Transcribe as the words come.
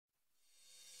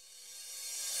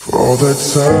For all the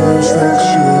times that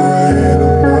you rain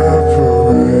on my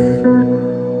parade,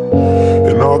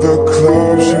 and all the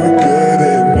clubs you get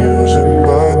in using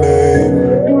my name.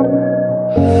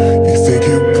 You think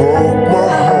you broke my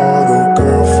heart, oh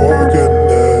girl, for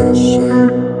goodness sake.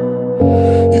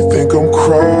 You think I'm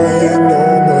crying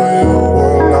on my own,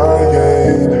 well I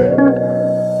ain't.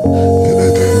 And I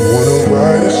didn't wanna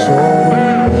write a song,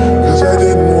 cause I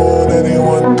didn't want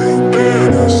anyone thinking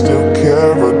I still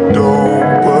care or don't.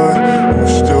 But you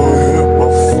still hit my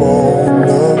phone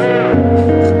up,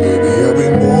 and baby I'll be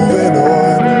moving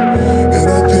on. And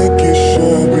I think it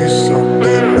should be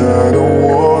something I don't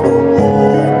wanna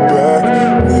hold back.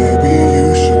 Maybe you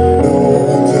should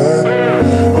know that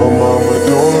my mama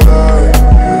don't like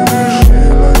you, she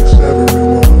likes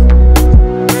everyone.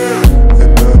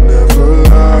 And I never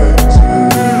lied to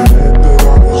you, admit that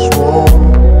I was wrong.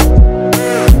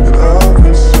 And I've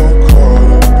been so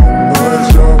caught up in my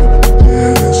job,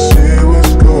 didn't see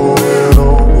what's going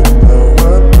on. But now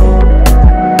I know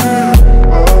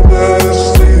I'm better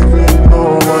sleeping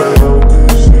on my own.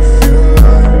 Cause if you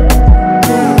like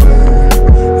the way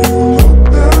you look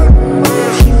that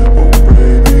much, oh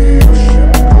baby you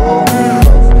should go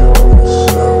love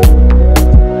yourself.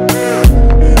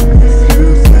 And if you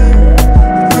think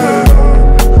that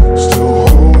I'm still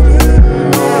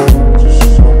holding on to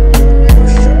something, you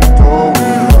should go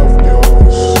love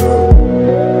yourself.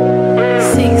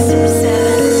 6 or 7.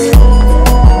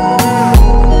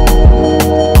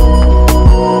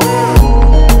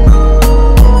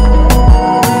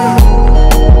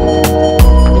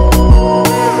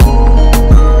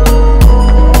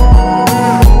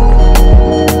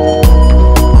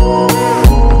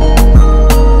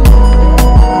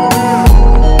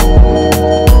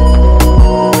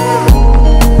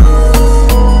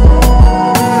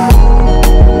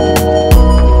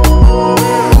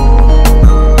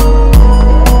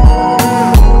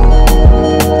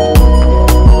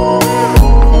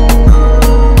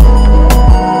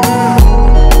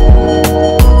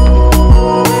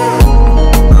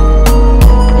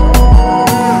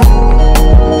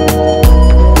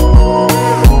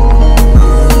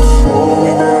 Told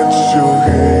me that you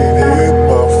hated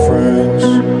my friends.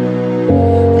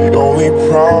 The only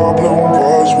problem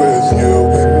was with you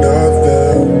and not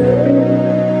them.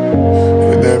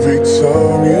 And every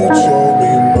time you